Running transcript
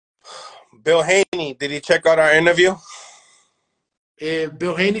Bill Haney, did he check out our interview?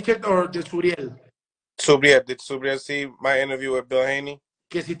 Bill Haney checked or de Subriel. Subriel, did Subriel see my interview with Bill Haney?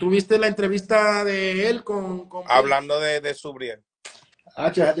 Que si tuviste la entrevista de él con Bill. Hablando de Subriel.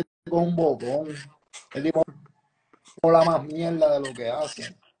 Déjate con un bocón. El tipo habla más mierda de lo que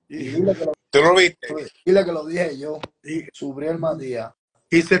hace. Y ¿Tú lo viste? dile que lo dije yo. Subriel Matías.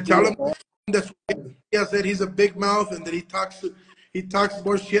 He said, tell him that Subriel said he's a big mouth and that he talks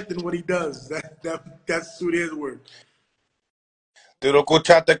more shit than what he does. That's Subriel's word. ¿Tú lo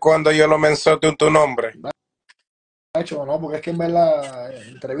escuchaste cuando yo lo mencioné tu nombre? Nacho, no, porque es que en verdad, la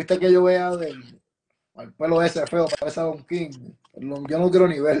entrevista que yo vea del al pelo ese feo, parece a Don King, yo no quiero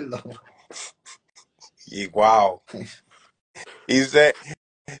ni verlo. Y wow. He said,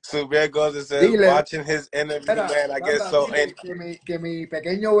 Subriel goes and says, Dile, watching his interview, man, I guess so. Que mi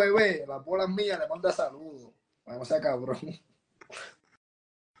pequeño bebé, las bolas mías, le manda saludos. Vamos a cabrón.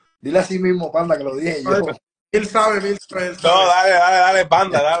 Dile así mismo, panda, que lo dije yo. Él sabe. No, dale,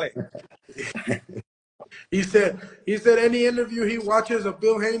 panda, dale. He said any interview he watches of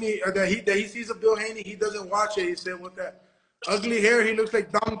Bill Haney, or that he sees of Bill Haney, he doesn't watch it. He said with that ugly hair, he looks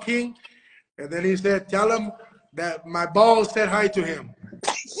like Don King. And then he said, tell him that my balls said hi to him.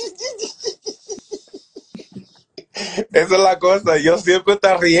 Esa es la cosa, yo siempre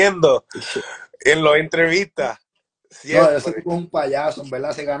estoy riendo en las entrevistas. No, ese tipo es un payaso, en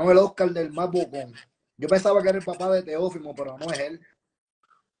verdad. Se ganó el Oscar del más bocón. Yo pensaba que era el papá de Teófimo, pero no es él.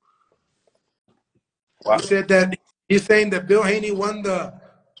 Wow. He said that he's saying that Bill Haney won the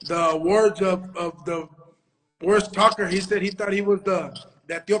awards of the worst talker. He said he thought he was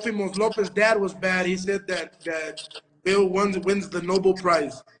that Teófimo Lopez's dad was bad. He said that Bill wins the Nobel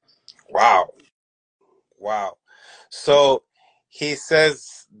Prize. Wow. So he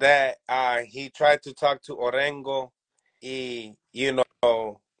says that he tried to talk to Orengo.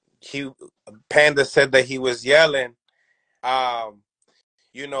 Panda said that he was yelling.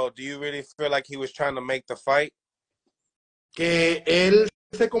 Do you really feel like he was trying to make the fight? Que él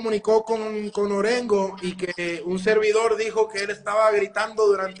se comunicó con Orengo y que un servidor dijo que él estaba gritando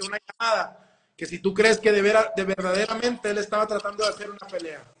durante una llamada, que si tú crees que de verdaderamente él estaba tratando de hacer una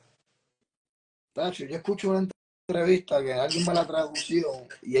pelea. Tacho, yo escucho una entrevista que alguien me la tradució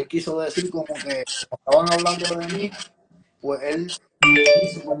y él quiso decir como que estaban hablando de mí, pues él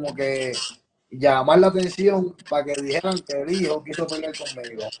quiso como que llamar la atención para que dijeran que el hijo quiso pelear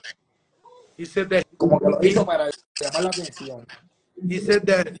conmigo. He said that como que lo hizo para llamar la atención. He said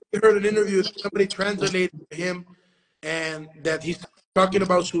that he heard an interview that somebody translated to him and that he's talking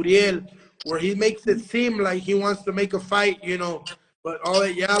about Subriel, where he makes it seem like he wants to make a fight, but all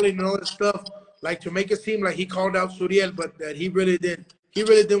that yelling and all that stuff, like to make it seem like he called out Subriel, but that he really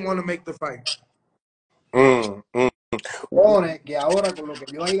didn't want to make the fight. Pone que ahora con lo que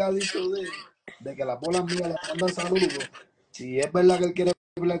yo haya dicho de que las bolas mías le mandan saludos, si es verdad que él quiere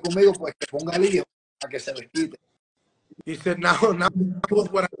hablar conmigo, pues que ponga el hijo a que se desquite. He said, now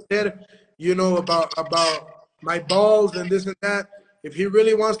with what I said, about my balls and this and that, if he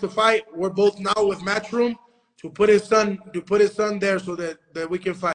really wants to fight, we're both now with Matchroom to put his son there so that we can fight.